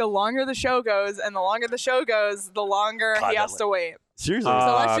talk, the longer the show goes, and the longer the show goes, the longer he has to wait. Seriously.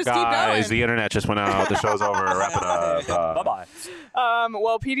 So let's just keep going. The internet just went out. The show's over. Wrap it up. Bye-bye.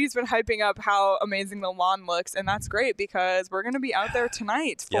 Well, PD's been hyping up how amazing the lawn looks, and that's great because we're going to be out there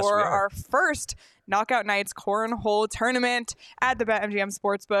tonight for our first Knockout Nights Cornhole Tournament at the BetMGM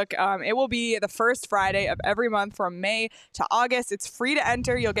Sportsbook. It will be the first Friday of every month from May to August. It's free to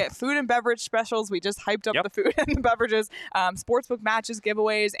enter. You'll get food and beverage specials. We just hyped up the food and the beverages, sportsbook matches,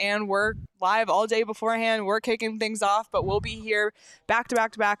 giveaways, and we're live all day beforehand. We're kicking things off, but we'll be here back to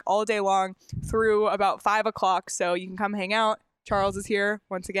back to back all day long through about 5 o'clock. So you can come hang out. Charles is here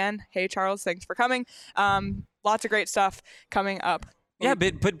once again. Hey, Charles, thanks for coming. Lots of great stuff coming up. Yeah,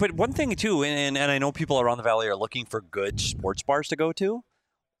 but one thing too, and I know people around the valley are looking for good sports bars to go to.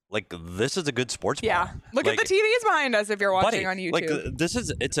 Like, this is a good sports bar. Yeah, look at the TVs behind us if you're watching on YouTube.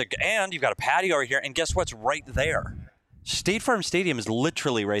 Like, and you've got a patio over here, and guess what's right there? State Farm Stadium is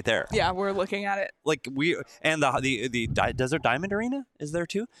literally right there. Yeah, we're looking at it. Like the Desert Diamond Arena is there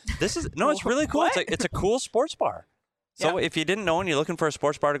too. This is it's really cool. It's a cool sports bar. So if you didn't know and you're looking for a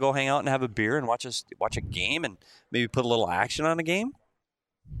sports bar to go hang out and have a beer and watch a game and maybe put a little action on a game.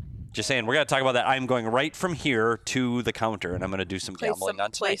 Just saying, we're going to talk about that. I'm going right from here to the counter, and I'm going to do some gambling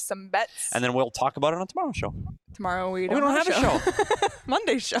on tonight. Place some bets. And then we'll talk about it on tomorrow's show. Tomorrow we don't have a show.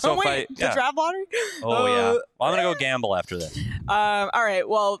 Monday's show. So the draft lottery? Oh, yeah. Well, I'm going to go gamble after this. All right.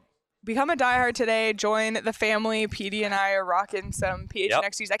 Well, become a diehard today. Join the family. PD and I are rocking some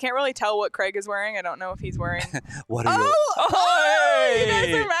PHNXTs. I can't really tell what Craig is wearing. I don't know if he's wearing. What are you? Oh, you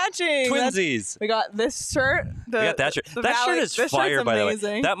guys are matching. Twinsies. We got this shirt. We got that shirt. That shirt is fire, by the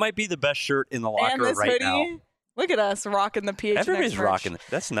way. That might be the best shirt in the locker right now. Look at us rocking the PHNX Everybody's merch. rocking it.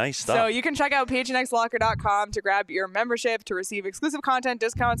 That's nice stuff. So you can check out phnxlocker.com to grab your membership to receive exclusive content,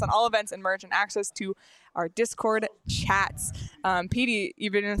 discounts on all events and merch, and access to our Discord chats. PD,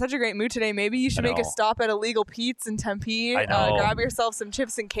 you've been in such a great mood today. Maybe you should make a stop at Illegal Pete's in Tempe. Grab yourself some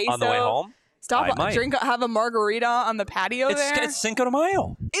chips and queso. On the way home? Have a margarita on the patio there. It's Cinco de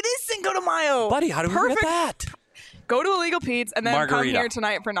Mayo. It is Cinco de Mayo. Buddy, how do we get that? Go to Illegal Pete's and then come here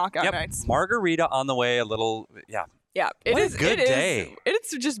tonight for Knockout Nights. Margarita on the way, a little, Yeah, What a good day.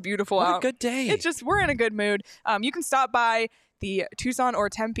 It's just beautiful out. What a good day. We're in a good mood. You can stop by the Tucson or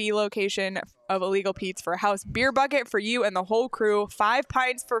Tempe location of Illegal Pete's for a house beer bucket for you and the whole crew. 5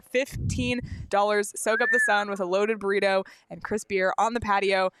 pints for $15. Soak up the sun with a loaded burrito and crisp beer on the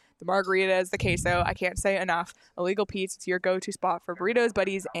patio. The margaritas, the queso. I can't say enough. Illegal Pete's, it's your go-to spot for burritos,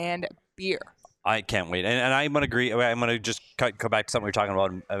 buddies, and beer. I can't wait. And I'm going to agree. I'm going to just go back to something we were talking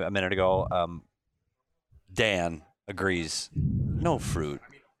about a minute ago. Dan agrees. No fruit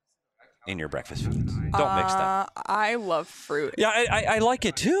in your breakfast foods. Don't mix them. I love fruit. Yeah, I like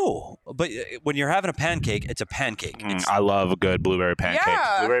it too. But when you're having a pancake, it's a pancake. I love a good blueberry pancake.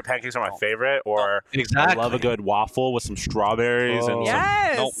 Yeah. Blueberry pancakes are my favorite. Or I love a good waffle with some strawberries.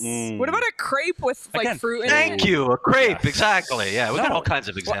 And What about a crepe with fruit in it? Thank you. A crepe. Exactly. Yeah, we got all kinds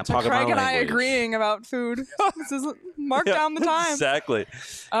of examples. Craig and I agreeing about food. This is mark down the time. Exactly.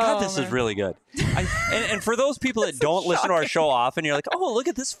 God, this is really good. And for those people that don't listen to our show often, you're like, oh, look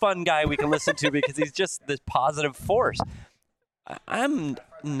at this fun guy we can listen to because he's just this positive force. I'm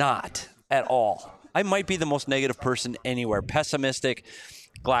not at all. I might be the most negative person anywhere. Pessimistic,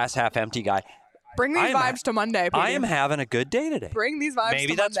 glass half empty guy. Bring these vibes to Monday, Pete. I am having a good day today. Bring these vibes to Monday.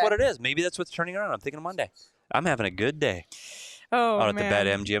 Maybe that's what it is. Maybe that's what's turning around. I'm thinking of Monday. I'm having a good day. Out at the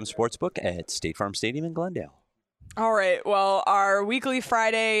BetMGM Sportsbook at State Farm Stadium in Glendale. All right. Well, our weekly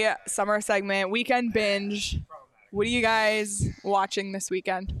Friday summer segment, Weekend Binge. What are you guys watching this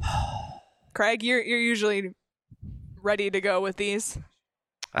weekend? Craig, you're usually ready to go with these?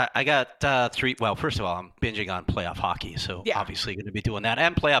 I got 3. Well, first of all, I'm binging on playoff hockey, so obviously going to be doing that.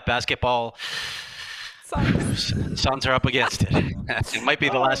 And playoff basketball. Suns are up against it. It might be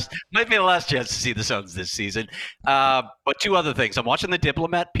the last chance to see the Suns this season. But 2 other things. I'm watching The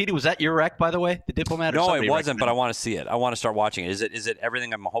Diplomat. Petey, was that your rec, by the way? The Diplomat? No, it wasn't, but I want to see it. I want to start watching it. Is it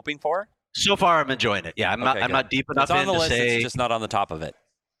everything I'm hoping for? So far, I'm enjoying it. Yeah, I'm not deep enough it's on the to list. say. It's just not on the top of it.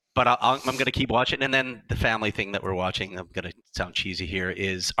 But I'm going to keep watching. And then the family thing that we're watching, I'm going to sound cheesy here,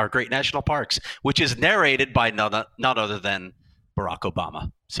 is Our Great National Parks, which is narrated by none other than Barack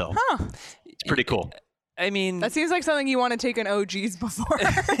Obama. So it's pretty cool. I mean, that seems like something you want to take an OGs before.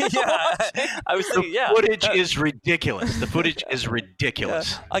 I was thinking, The footage is ridiculous. The footage is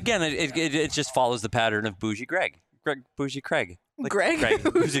ridiculous. Again, it just follows the pattern of Bougie Bougie Craig. Greg?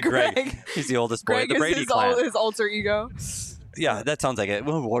 Bougie Greg. He's the oldest boy of the Brady clan. His alter ego. Yeah, that sounds like it.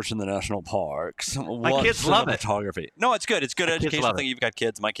 We're watching the national parks. My kids love it. Photography. No, it's good. It's good educational thing. it. You've got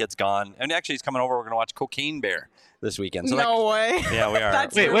kids. My kid's gone. And actually, he's coming over. We're going to watch Cocaine Bear this weekend. So no way. Yeah, we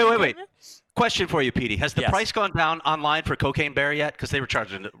are. Wait. Question for you, Petey. Has the price gone down online for Cocaine Bear yet? Because they were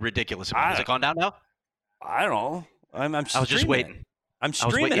charging ridiculous amount. Has it gone down now? I don't know. I was just waiting. I'm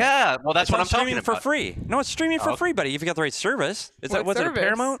streaming. Yeah, well, that's what I'm talking about. For free. No, it's streaming for free, buddy. If you got the right service. What's it,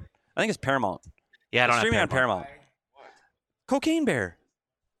 Paramount? I think it's Paramount. Yeah, I don't streaming have Paramount. Cocaine Bear.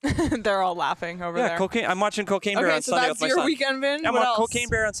 They're all laughing over there. Yeah, Cocaine. I'm watching Cocaine Bear on Sunday with my son. So that's your weekend binge? I'm what on else? Cocaine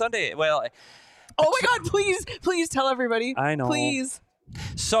Bear on Sunday. Well, oh my God! Please tell everybody. I know. Please.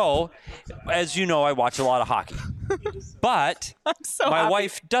 So, as you know, I watch a lot of hockey, but my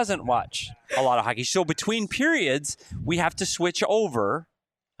wife doesn't watch a lot of hockey. So between periods, we have to switch over.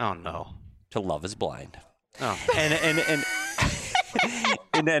 Oh no! To Love Is Blind. Oh.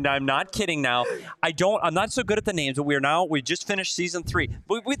 And I'm not kidding now. I'm not so good at the names, but we just finished season 3.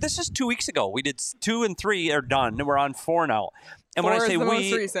 This is 2 weeks ago. We did 2 and 3 are done. We're on 4 now. And when I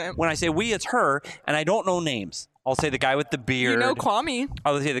say we, it's her, and I don't know names. I'll say the guy with the beard. You know Kwame.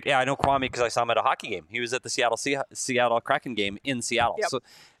 I'll say I know Kwame because I saw him at a hockey game. He was at the Seattle Kraken game in Seattle. Yep. So,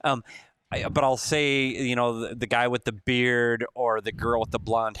 but I'll say, the guy with the beard or the girl with the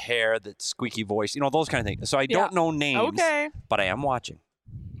blonde hair, that squeaky voice, those kind of things. So I don't know names, but I am watching.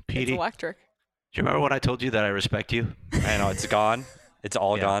 Petey, it's electric. Do you remember when I told you that I respect you? I know, it's gone. It's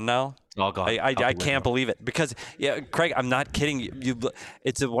all gone now. It's all gone. I can't believe it because, Craig, I'm not kidding you.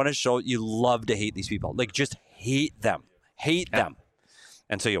 It's one show you love to hate these people. Like, just hate them. Them.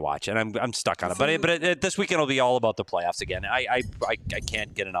 And so you watch, and I'm stuck on it. But this weekend will be all about the playoffs again. I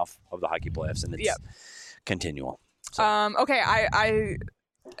can't get enough of the hockey playoffs, and it's continual. So. Okay,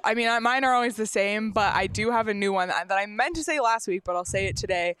 I mean, mine are always the same, but I do have a new one that I meant to say last week, but I'll say it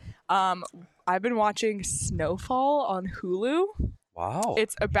today. I've been watching Snowfall on Hulu. Wow.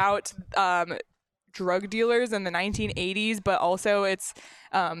 It's about drug dealers in the 1980s, but also it's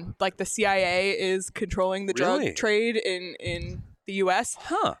like the CIA is controlling the drug trade in the U.S.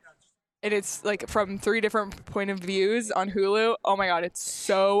 Huh. And it's like from 3 different point of views on Hulu. Oh my God, it's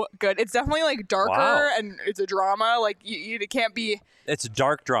so good. It's definitely like darker and it's a drama. Like it can't be. It's a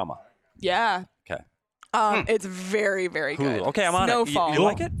dark drama. Yeah. Okay. It's very, very good. Hulu. Okay, I'm on Snowfall. it. You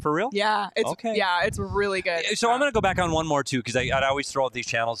like it for real? Yeah. It's really good. So I'm going to go back on one more too because I always throw out these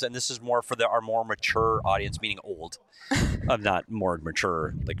channels, and this is more for our more mature audience, meaning old. I'm not more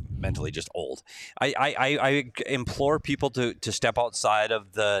mature, like mentally, just old. I implore people to step outside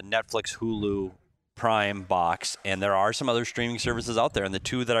of the Netflix, Hulu, Prime box, and there are some other streaming services out there. And the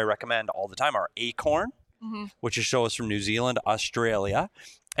 2 that I recommend all the time are Acorn, which is shows from New Zealand, Australia,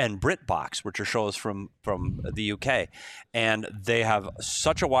 and BritBox, which are shows from the UK. And they have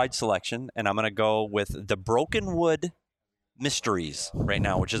such a wide selection. And I'm going to go with the Broken Wood Mysteries right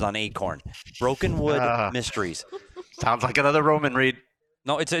now, which is on Acorn. Broken Wood Mysteries. Sounds like another Roman read.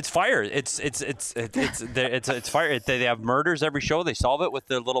 No, it's fire. It's fire. They have murders every show. They solve it with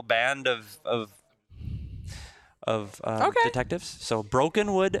their little band of detectives. So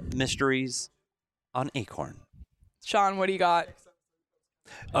Broken Wood Mysteries on Acorn. Sean, what do you got?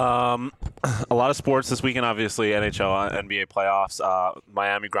 A lot of sports this weekend, obviously. NHL, NBA playoffs,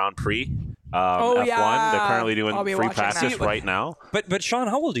 Miami Grand Prix, F1. Yeah. They're currently doing free practice right now. But Sean,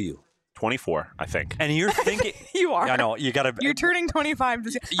 how old are you? 24, I think. And you're thinking you are. I know you got to. You're turning 25.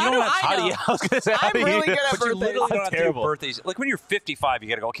 You don't have I know? I was gonna say, I'm really good at but you literally birthdays. don't have to do birthdays. Like when you're 55, you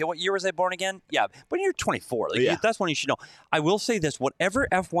got to go, okay, what year was I born again? Yeah. But when you're 24, that's when you should know. I will say this, whatever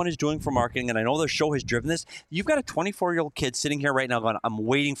F1 is doing for marketing, and I know the show has driven this, you've got a 24-year-old kid sitting here right now going, I'm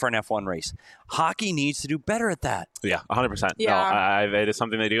waiting for an F1 race. Hockey needs to do better at that. Yeah, 100%. Yeah. No, it is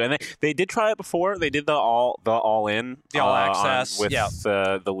something they do. And they did try it before. They did the all-in. The all access. with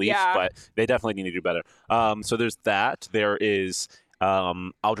the Leafs. Yeah. But but they definitely need to do better. So there's that. There is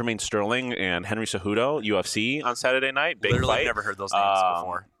Aljamain Sterling and Henry Cejudo, UFC on Saturday night. Big Literally fight. never heard those names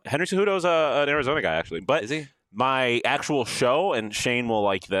before. Henry Cejudo's an Arizona guy, actually. But is he? My actual show, and Shane will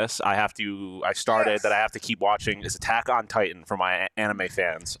like this, I have to keep watching, is Attack on Titan for my anime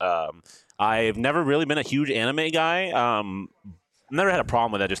fans. I've never really been a huge anime guy. Never had a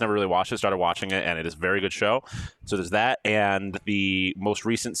problem with it. Just never really watched it. Started watching it, and it is a very good show. So there's that, and the most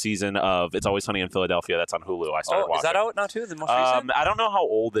recent season of It's Always Sunny in Philadelphia. That's on Hulu. I started watching. Is that out now too? The most recent? I don't know how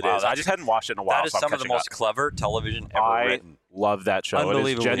old it is. I just hadn't watched it in a while. That is some of the most clever television ever written. Love that show. It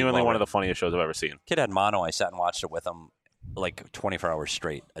is genuinely one of the funniest shows I've ever seen. Kid had mono. I sat and watched it with him like 24 hours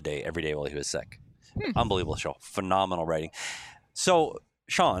straight a day, every day while he was sick. Unbelievable show. Phenomenal writing. So,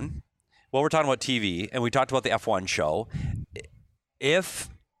 Sean, well, we're talking about TV, and we talked about the F1 show. If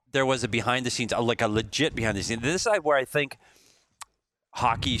there was a behind-the-scenes, like a legit behind-the-scenes, this is where I think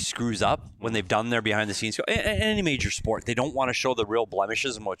hockey screws up when they've done their behind-the-scenes. Any major sport, they don't want to show the real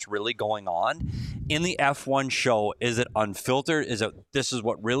blemishes and what's really going on. In the F1 show, is it unfiltered? Is it this is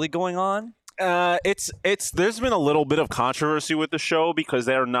what really going on? It's there's been a little bit of controversy with the show because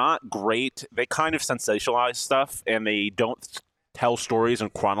they're not great. They kind of sensationalize stuff, and they don't tell stories in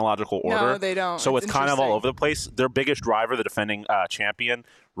chronological order. No, they don't. So it's kind of all over the place. Their biggest driver, the defending champion,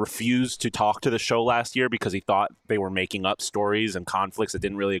 refused to talk to the show last year because he thought they were making up stories and conflicts that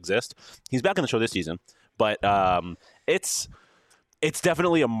didn't really exist. He's back on the show this season, but it's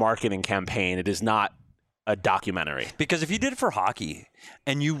definitely a marketing campaign. It is not a documentary. Because if you did it for hockey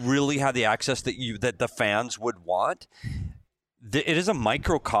and you really had the access that the fans would want, it is a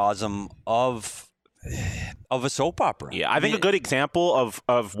microcosm of a soap opera. Yeah, I think a good example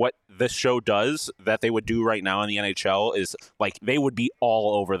of what this show does that they would do right now in the NHL is like they would be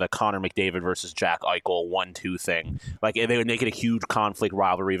all over the Connor McDavid versus Jack Eichel 1-2 thing. Like they would make it a huge conflict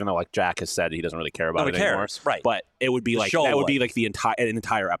rivalry, even though like Jack has said he doesn't really care about it anymore. Right. But it would be like that would be like an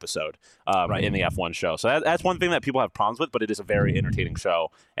entire episode in the F1 show. So that's one thing that people have problems with, but it is a very entertaining show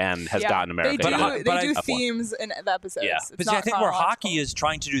and has gotten America. They do themes in the episodes. Yeah. But I think where hockey is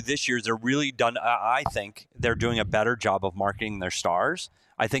trying to do this year is they're really done. I think they're doing a better job of marketing their stars.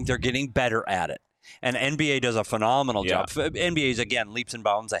 I think they're getting better at it. And NBA does a phenomenal job. NBA is, again, leaps and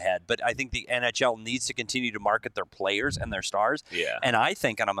bounds ahead. But I think the NHL needs to continue to market their players and their stars. Yeah. And I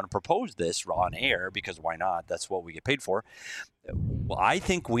think, and I'm going to propose this on air because why not? That's what we get paid for. Well, I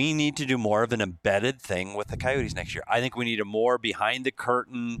think we need to do more of an embedded thing with the Coyotes next year. I think we need a more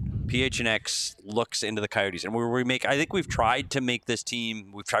behind-the-curtain PHNX looks into the Coyotes. And I think we've tried to make this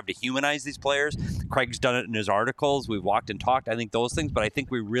team, we've tried to humanize these players. Craig's done it in his articles. We've walked and talked. I think those things. But I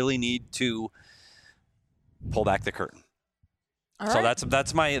think we really need to pull back the curtain. All so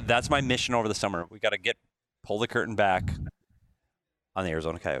right. that's my mission over the summer. We got to pull the curtain back on the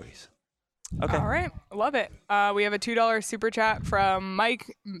Arizona Coyotes. Okay. All right. Love it. We have a $2 super chat from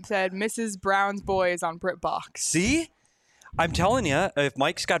Mike. Said Mrs. Brown's Boys on BritBox. See? I'm telling you, if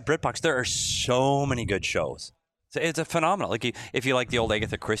Mike's got BritBox, there are so many good shows. It's a phenomenal. Like if you like the old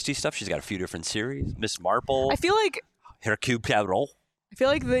Agatha Christie stuff, she's got a few different series. Miss Marple. I feel like Hercule Poirot.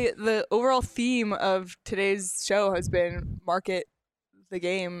 the overall theme of today's show has been market the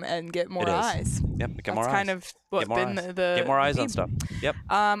game and get more eyes. Yep, get more eyes. That's kind of what's been the get more eyes theme. on stuff. Yep.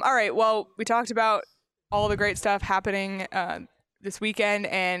 All right. Well, we talked about all the great stuff happening this weekend,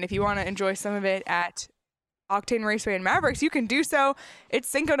 and if you want to enjoy some of it at Octane Raceway and Mavericks, you can do so. It's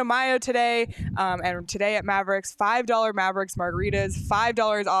Cinco de Mayo today, and today at Mavericks, $5 Mavericks margaritas,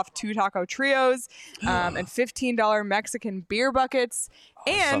 $5 off 2 taco trios, and $15 Mexican beer buckets.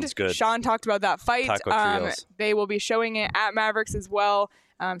 And sounds good. Sean talked about that fight. Taco trios. They will be showing it at Mavericks as well.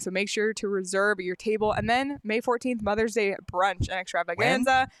 So make sure to reserve your table. And then May 14th, Mother's Day brunch and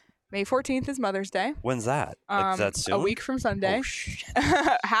extravaganza. May 14th is Mother's Day. When's that? Like, is that soon? A week from Sunday. Oh, shit.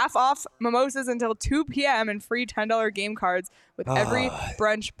 Half off mimosas until 2 p.m. and free $10 game cards with every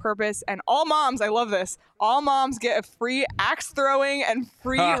brunch purpose. And all moms, I love this, all moms get a free axe throwing and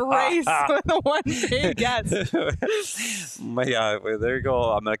free race with a one-day guest. There you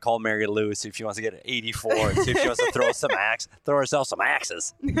go. I'm going to call Mary Lou, see if she wants to get an 84 and see if she wants to throw herself some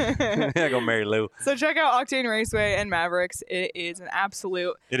axes. There you go, Mary Lou. So check out Octane Raceway and Mavericks. It is an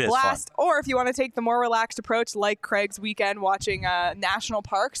absolute blast. Fun. Or if you want to take the more relaxed approach, like Craig's weekend watching national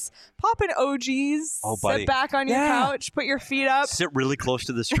parks, pop in OGs, sit back on your couch, put your feet up. Sit really close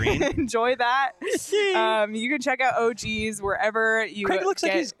to the screen. Enjoy that. You can check out OGs wherever you Craig looks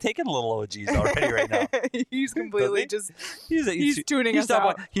like he's taking a little OGs already right now. He's completely just he's tuning us out.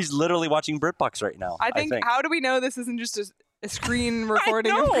 out. He's literally watching BritBox right now. I think how do we know this isn't just a screen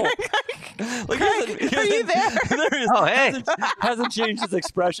recording. I of know. Craig. Like, Craig, are you there? Oh, hey. hasn't changed his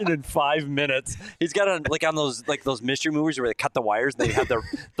expression in 5 minutes. He's got on those mystery movies where they cut the wires and they have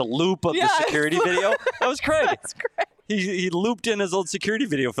the loop of the security video. That was Craig. That's Craig. He looped in his old security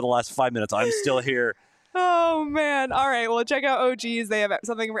video for the last 5 minutes. I'm still here. Oh, man. All right. Well, check out OGs. They have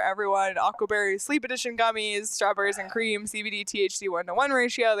something for everyone. Aquaberry Sleep Edition gummies, strawberries and cream, CBD, THC 1-to-1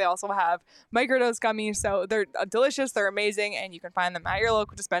 ratio. They also have microdose gummies. So they're delicious. They're amazing. And you can find them at your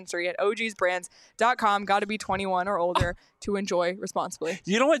local dispensary at ogsbrands.com. Got to be 21 or older to enjoy responsibly.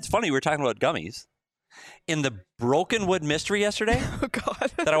 You know what's funny? We were talking about gummies. In the Brokenwood Mystery yesterday, Oh,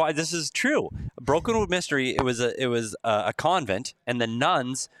 God. this is true. Brokenwood Mystery. It was a convent, and the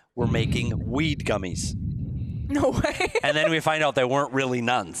nuns were making weed gummies. No way. And then we find out they weren't really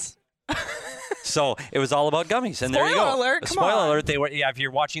nuns. So it was all about gummies. And there you go. Spoiler alert, come Spoiler on. alert. They were. Yeah, if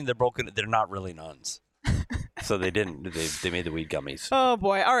you're watching the Broken, they're not really nuns. So they didn't. They made the weed gummies. Oh,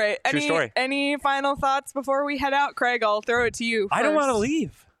 boy. All right. True story. Any final thoughts before we head out? Craig, I'll throw it to you I don't want to first.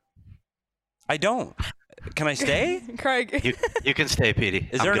 leave. I don't. Can I stay? Craig. You can stay, Petey.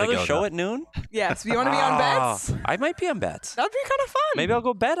 Is there another show at noon? Yes. You want to be on bets? I might be on bets. That'd be kind of fun. Maybe I'll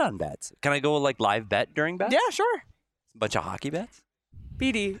go bet on bets. Can I go like live bet during bets? Yeah, sure. A bunch of hockey bets?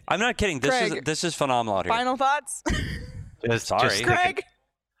 BD. I'm not kidding. Craig, This is phenomenal out here. Final thoughts? Sorry. Craig.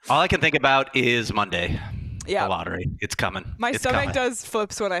 All I can think about is Monday. Yeah. The lottery. It's coming. My It's stomach coming. does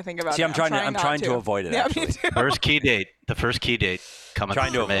flips when I think about See, it. I'm trying not to avoid it, Yeah, actually. me too. First key date. The first key date coming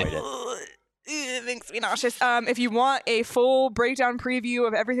Trying to for me. avoid it. It makes me nauseous. If you want a full breakdown preview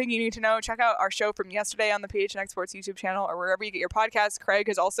of everything you need to know, check out our show from yesterday on the PHNX Sports YouTube channel or wherever you get your podcasts. Craig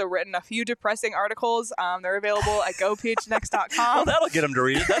has also written a few depressing articles. They're available at gophnx.com. Well, that'll get him to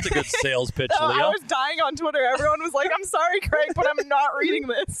read it. That's a good sales pitch, I Leo. was dying on Twitter. Everyone was like, I'm sorry, Craig, but I'm not reading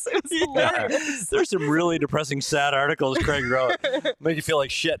this. It was hilarious. There's some really depressing, sad articles Craig wrote. Make you feel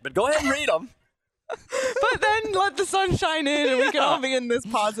like shit, but go ahead and read them. But then let the sun shine in and we can all be in this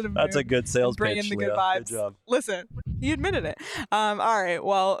positive That's a mood good sales and bring pitch, in the Leo. good vibes. Good job. Listen, he admitted it. All right.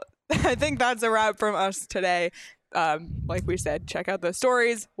 Well, I think that's a wrap from us today. Like we said, check out the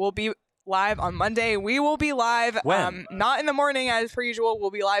stories. We'll be live on Monday. We will be live. When? Not in the morning as per usual.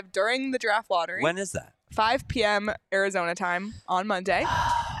 We'll be live during the draft lottery. When is that? 5 p.m. Arizona time on Monday.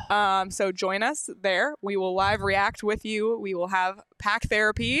 So join us there. We will live react with you. We will have pack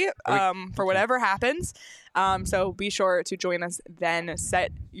therapy for whatever happens. So be sure to join us then.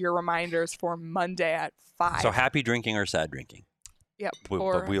 Set your reminders for Monday at 5. So happy drinking or sad drinking? Yep.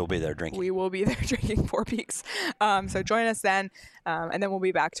 But we'll be there drinking. We will be there drinking 4 Peaks. So join us then. And then we'll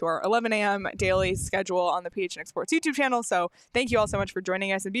be back to our 11 a.m. daily schedule on the PHNX Sports YouTube channel. So thank you all so much for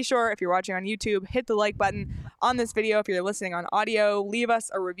joining us. And be sure, if you're watching on YouTube, hit the like button on this video. If you're listening on audio, leave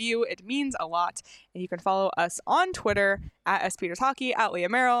us a review. It means a lot. And you can follow us on Twitter at @SPetersHockey, at Leah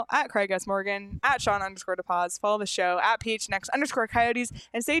Merrill, at Craig S. Morgan, at Sean_DePaz. Follow the show at PHNX_Coyotes.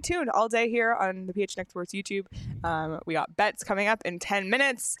 And stay tuned all day here on the PHNX Sports YouTube. We got bets coming up in 10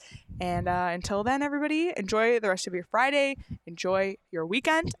 minutes. And until then, everybody, enjoy the rest of your Friday. Enjoy your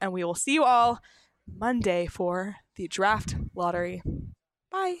weekend. And we will see you all Monday for the draft lottery.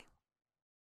 Bye.